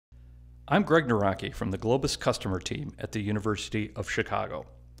I'm Greg Naraki from the Globus customer team at the University of Chicago.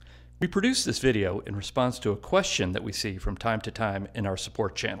 We produced this video in response to a question that we see from time to time in our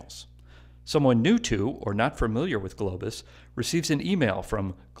support channels. Someone new to or not familiar with Globus receives an email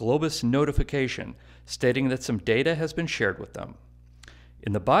from Globus Notification stating that some data has been shared with them.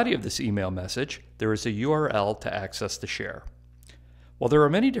 In the body of this email message, there is a URL to access the share. While there are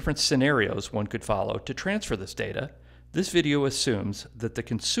many different scenarios one could follow to transfer this data, this video assumes that the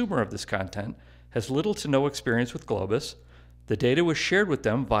consumer of this content has little to no experience with Globus, the data was shared with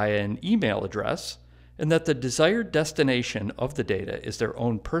them via an email address, and that the desired destination of the data is their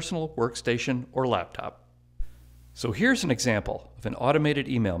own personal workstation or laptop. So here's an example of an automated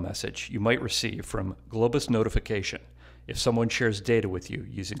email message you might receive from Globus Notification if someone shares data with you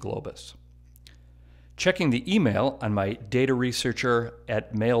using Globus. Checking the email on my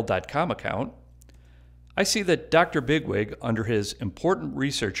dataresearcher@mail.com account, I see that Dr. Bigwig, under his important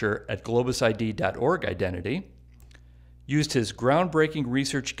researcher at globusid.org identity, used his groundbreaking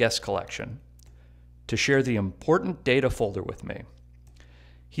research guest collection to share the important data folder with me.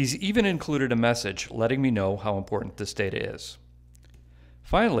 He's even included a message letting me know how important this data is.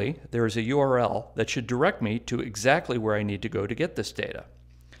 Finally, there is a URL that should direct me to exactly where I need to go to get this data.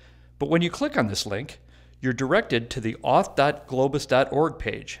 But when you click on this link, you're directed to the auth.globus.org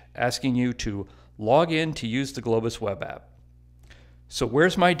page, asking you to log in to use the Globus web app. So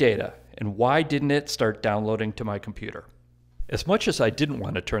where's my data, and why didn't it start downloading to my computer? As much as I didn't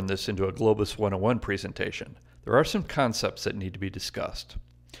want to turn this into a Globus 101 presentation, there are some concepts that need to be discussed.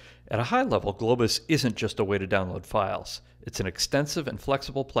 At a high level, Globus isn't just a way to download files. It's an extensive and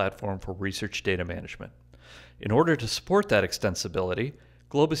flexible platform for research data management. In order to support that extensibility,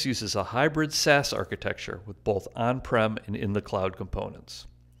 Globus uses a hybrid SaaS architecture with both on-prem and in-the-cloud components.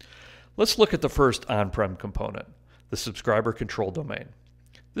 Let's look at the first on-prem component, the subscriber control domain.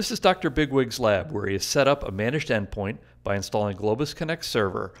 This is Dr. Bigwig's lab, where he has set up a managed endpoint by installing Globus Connect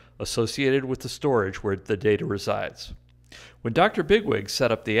server associated with the storage where the data resides. When Dr. Bigwig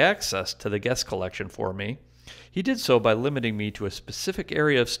set up the access to the guest collection for me, he did so by limiting me to a specific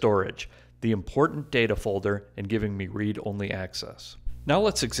area of storage, the important data folder, and giving me read-only access. Now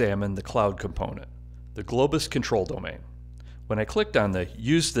let's examine the cloud component, the Globus control domain. When I clicked on the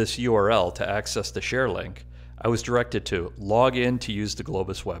Use this URL to access the share link, I was directed to log in to use the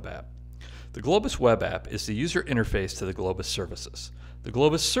Globus web app. The Globus web app is the user interface to the Globus services. The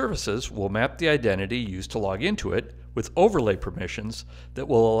Globus services will map the identity used to log into it with overlay permissions that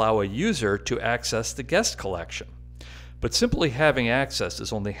will allow a user to access the guest collection. But simply having access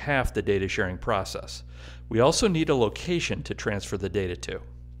is only half the data sharing process. We also need a location to transfer the data to.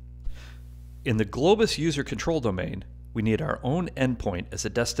 In the Globus user control domain, we need our own endpoint as a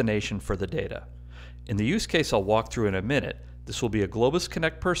destination for the data. In the use case I'll walk through in a minute, this will be a Globus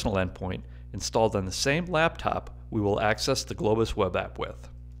Connect personal endpoint installed on the same laptop we will access the Globus web app with.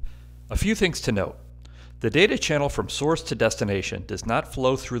 A few things to note. The data channel from source to destination does not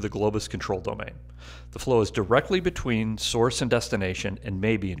flow through the Globus control domain. The flow is directly between source and destination and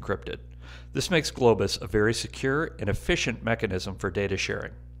may be encrypted. This makes Globus a very secure and efficient mechanism for data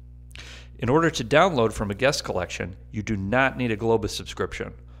sharing. In order to download from a guest collection, you do not need a Globus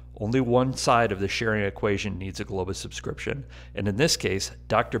subscription. Only one side of the sharing equation needs a Globus subscription, and in this case,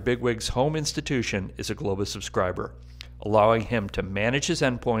 Dr. Bigwig's home institution is a Globus subscriber, allowing him to manage his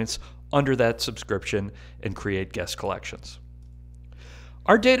endpoints under that subscription and create guest collections.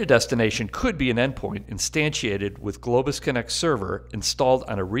 Our data destination could be an endpoint instantiated with Globus Connect server installed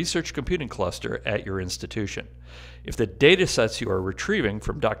on a research computing cluster at your institution. If the data sets you are retrieving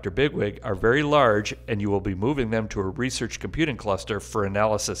from Dr. Bigwig are very large and you will be moving them to a research computing cluster for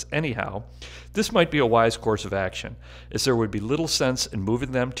analysis anyhow, this might be a wise course of action, as there would be little sense in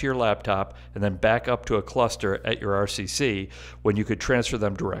moving them to your laptop and then back up to a cluster at your RCC when you could transfer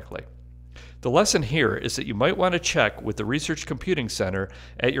them directly. The lesson here is that you might want to check with the Research Computing Center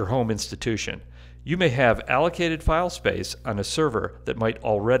at your home institution. You may have allocated file space on a server that might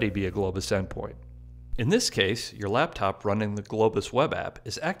already be a Globus endpoint. In this case, your laptop running the Globus web app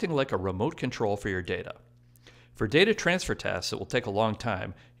is acting like a remote control for your data. For data transfer tasks that will take a long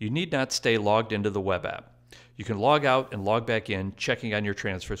time, you need not stay logged into the web app. You can log out and log back in, checking on your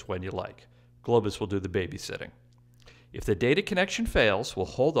transfers when you like. Globus will do the babysitting. If the data connection fails, we'll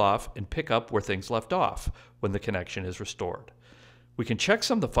hold off and pick up where things left off when the connection is restored. We can check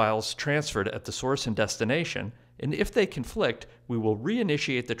some of the files transferred at the source and destination, and if they conflict, we will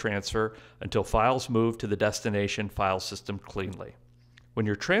reinitiate the transfer until files move to the destination file system cleanly. When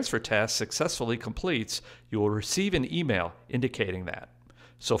your transfer task successfully completes, you will receive an email indicating that.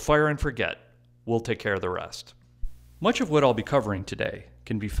 So fire and forget. We'll take care of the rest. Much of what I'll be covering today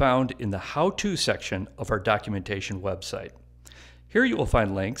can be found in the How-To section of our documentation website. Here you will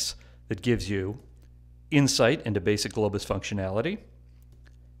find links that gives you insight into basic Globus functionality,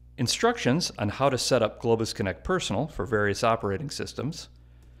 instructions on how to set up Globus Connect Personal for various operating systems,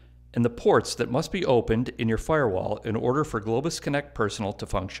 and the ports that must be opened in your firewall in order for Globus Connect Personal to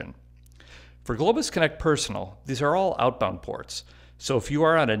function. For Globus Connect Personal, these are all outbound ports, so if you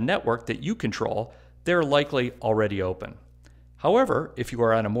are on a network that you control, they're likely already open. However, if you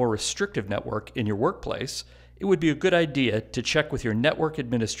are on a more restrictive network in your workplace, it would be a good idea to check with your network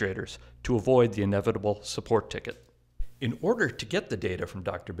administrators to avoid the inevitable support ticket. In order to get the data from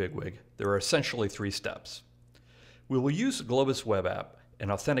Dr. Bigwig, there are essentially 3 steps. We will use the Globus web app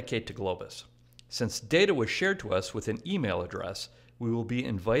and authenticate to Globus. Since data was shared to us with an email address, we will be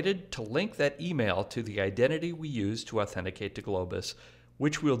invited to link that email to the identity we use to authenticate to Globus,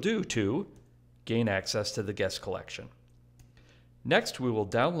 which we'll do to gain access to the guest collection. Next, we will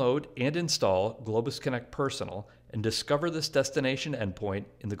download and install Globus Connect Personal and discover this destination endpoint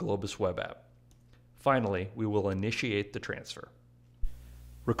in the Globus web app. Finally, we will initiate the transfer.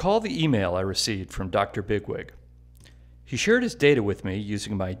 Recall the email I received from Dr. Bigwig. He shared his data with me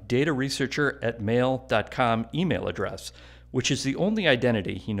using my dataresearcher@mail.com email address, which is the only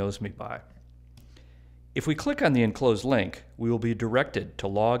identity he knows me by. If we click on the enclosed link, we will be directed to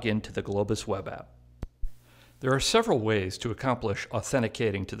log into the Globus web app. There are several ways to accomplish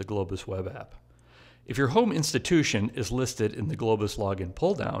authenticating to the Globus web app. If your home institution is listed in the Globus login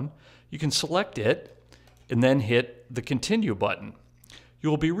pull-down, you can select it and then hit the Continue button. You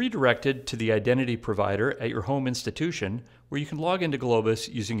will be redirected to the identity provider at your home institution where you can log into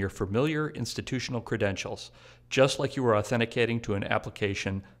Globus using your familiar institutional credentials, just like you were authenticating to an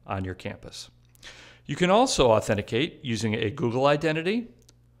application on your campus. You can also authenticate using a Google identity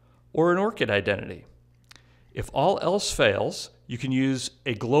or an ORCID identity. If all else fails, you can use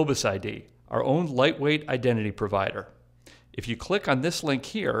a Globus ID, our own lightweight identity provider. If you click on this link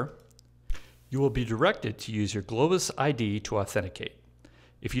here, you will be directed to use your Globus ID to authenticate.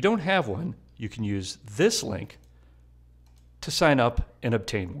 If you don't have one, you can use this link to sign up and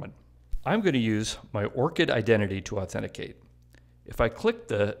obtain one. I'm going to use my ORCID identity to authenticate. If I click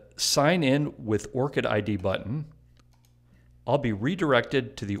the Sign In with ORCID ID button, I'll be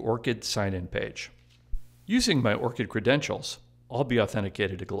redirected to the ORCID sign-in page. Using my ORCID credentials, I'll be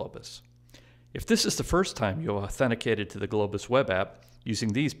authenticated to Globus. If this is the first time you have authenticated to the Globus web app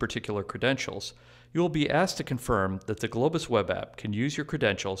using these particular credentials, you will be asked to confirm that the Globus web app can use your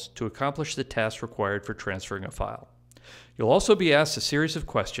credentials to accomplish the task required for transferring a file. You'll also be asked a series of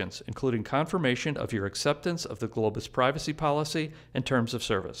questions, including confirmation of your acceptance of the Globus privacy policy and terms of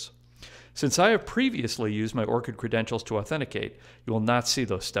service. Since I have previously used my ORCID credentials to authenticate, you will not see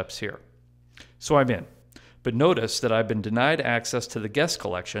those steps here. So I'm in, but notice that I've been denied access to the guest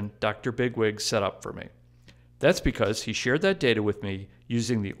collection Dr. Bigwig set up for me. That's because he shared that data with me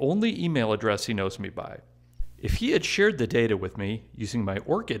using the only email address he knows me by. If he had shared the data with me using my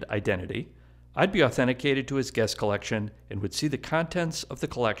ORCID identity, I'd be authenticated to his guest collection and would see the contents of the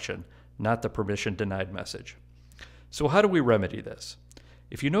collection, not the permission denied message. So how do we remedy this?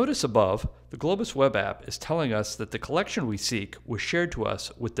 If you notice above, the Globus web app is telling us that the collection we seek was shared to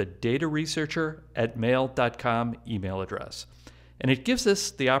us with the dataresearcher@mail.com email address. And it gives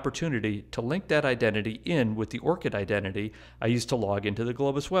us the opportunity to link that identity in with the ORCID identity I used to log into the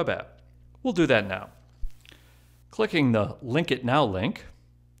Globus web app. We'll do that now. Clicking the Link It Now link,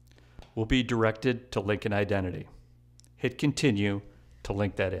 we'll be directed to link an identity. Hit Continue to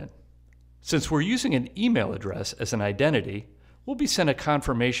link that in. Since we're using an email address as an identity, we'll be sent a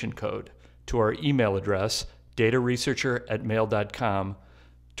confirmation code to our email address, dataresearcher@mail.com,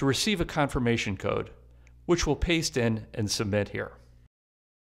 to receive a confirmation code, which we'll paste in and submit here.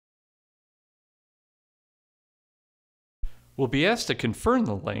 We'll be asked to confirm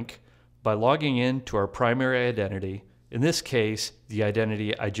the link by logging in to our primary identity, in this case, the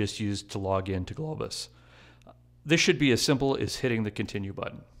identity I just used to log in to Globus. This should be as simple as hitting the Continue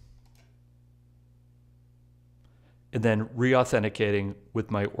button, and then re-authenticating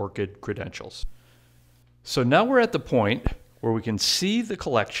with my ORCID credentials. So now we're at the point where we can see the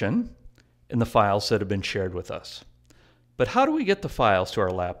collection and the files that have been shared with us. But how do we get the files to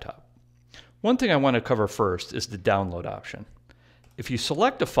our laptop? One thing I want to cover first is the download option. If you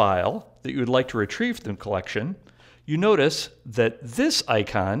select a file that you would like to retrieve from the collection, you notice that this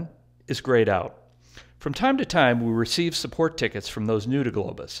icon is grayed out. From time to time, we receive support tickets from those new to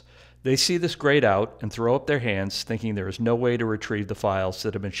Globus. They see this grayed out and throw up their hands thinking there is no way to retrieve the files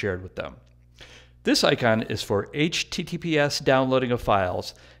that have been shared with them. This icon is for HTTPS downloading of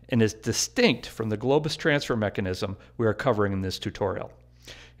files and is distinct from the Globus transfer mechanism we are covering in this tutorial.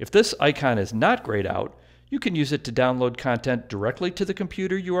 If this icon is not grayed out, you can use it to download content directly to the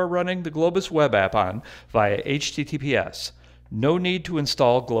computer you are running the Globus web app on via HTTPS. No need to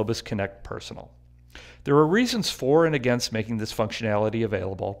install Globus Connect Personal. There are reasons for and against making this functionality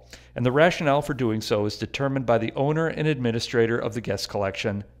available, and the rationale for doing so is determined by the owner and administrator of the guest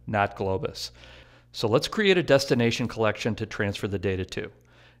collection, not Globus. So let's create a destination collection to transfer the data to.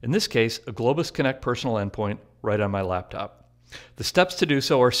 In this case, a Globus Connect Personal endpoint right on my laptop. The steps to do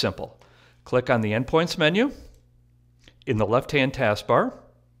so are simple. Click on the Endpoints menu in the left-hand taskbar,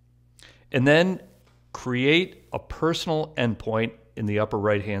 and then create a personal endpoint in the upper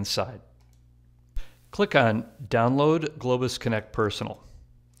right-hand side. Click on Download Globus Connect Personal.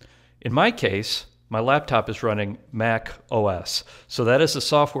 In my case, my laptop is running Mac OS, so that is the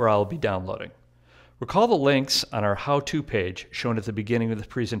software I'll be downloading. Recall the links on our how-to page shown at the beginning of the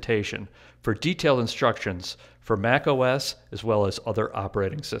presentation for detailed instructions for Mac OS as well as other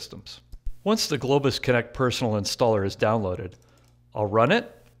operating systems. Once the Globus Connect Personal installer is downloaded, I'll run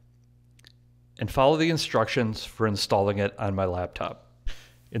it and follow the instructions for installing it on my laptop.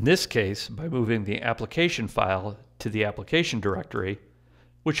 In this case, by moving the application file to the application directory,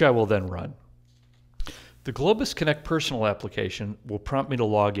 which I will then run. The Globus Connect Personal application will prompt me to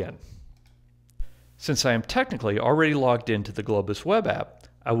log in. Since I am technically already logged into the Globus web app,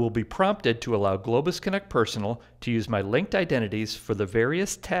 I will be prompted to allow Globus Connect Personal to use my linked identities for the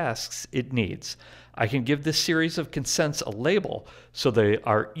various tasks it needs. I can give this series of consents a label so they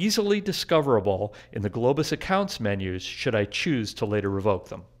are easily discoverable in the Globus Accounts menus should I choose to later revoke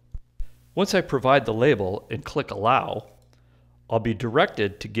them. Once I provide the label and click Allow, I'll be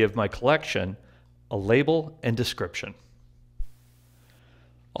directed to give my collection a label and description.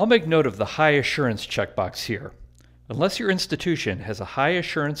 I'll make note of the High Assurance checkbox here. Unless your institution has a High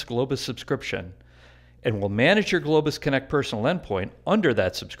Assurance Globus subscription and will manage your Globus Connect Personal endpoint under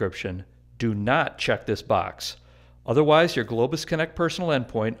that subscription, do not check this box. Otherwise, your Globus Connect Personal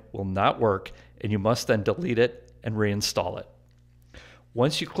endpoint will not work and you must then delete it and reinstall it.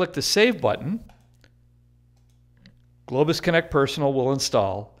 Once you click the Save button, Globus Connect Personal will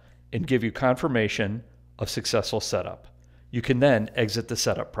install and give you confirmation of successful setup. You can then exit the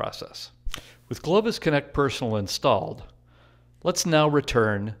setup process. With Globus Connect Personal installed, let's now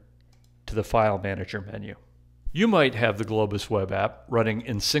return to the File Manager menu. You might have the Globus web app running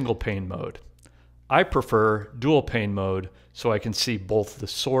in single pane mode. I prefer dual pane mode so I can see both the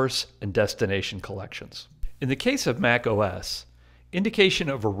source and destination collections. In the case of Mac OS, indication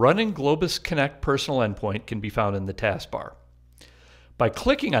of a running Globus Connect Personal endpoint can be found in the taskbar. By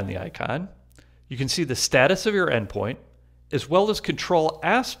clicking on the icon, you can see the status of your endpoint as well as control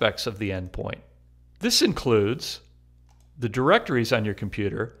aspects of the endpoint. This includes the directories on your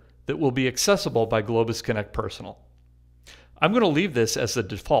computer that will be accessible by Globus Connect Personal. I'm going to leave this as the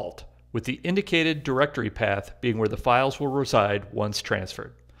default, with the indicated directory path being where the files will reside once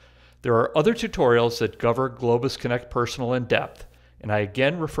transferred. There are other tutorials that cover Globus Connect Personal in depth, and I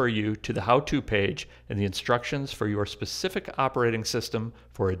again refer you to the how-to page and the instructions for your specific operating system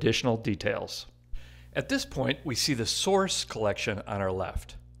for additional details. At this point, we see the source collection on our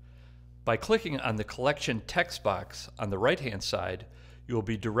left. By clicking on the collection text box on the right-hand side, you will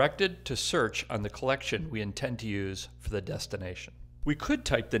be directed to search on the collection we intend to use for the destination. We could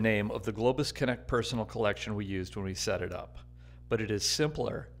type the name of the Globus Connect Personal collection we used when we set it up, but it is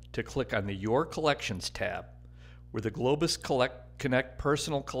simpler to click on the Your Collections tab, where the Globus Connect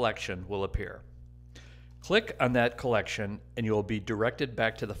Personal collection will appear. Click on that collection and you will be directed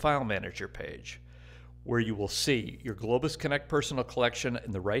back to the File Manager page, where you will see your Globus Connect Personal collection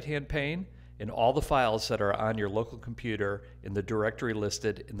in the right-hand pane and all the files that are on your local computer in the directory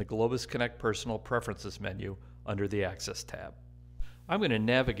listed in the Globus Connect Personal Preferences menu under the Access tab. I'm going to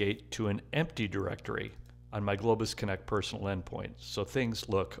navigate to an empty directory on my Globus Connect Personal endpoint so things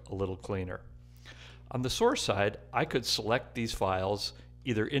look a little cleaner. On the source side, I could select these files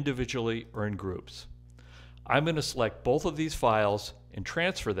either individually or in groups. I'm going to select both of these files and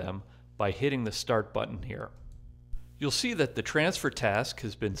transfer them by hitting the Start button here. You'll see that the transfer task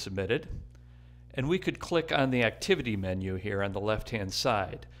has been submitted, and we could click on the Activity menu here on the left-hand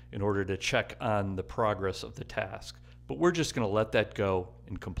side in order to check on the progress of the task, but we're just going to let that go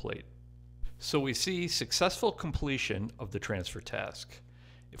and complete. So we see successful completion of the transfer task.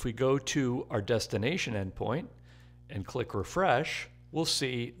 If we go to our destination endpoint and click Refresh, we'll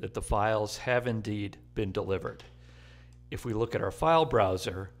see that the files have indeed been delivered. If we look at our file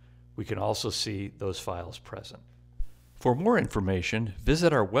browser, we can also see those files present. For more information,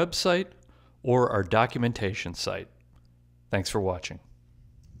 visit our website or our documentation site. Thanks for watching.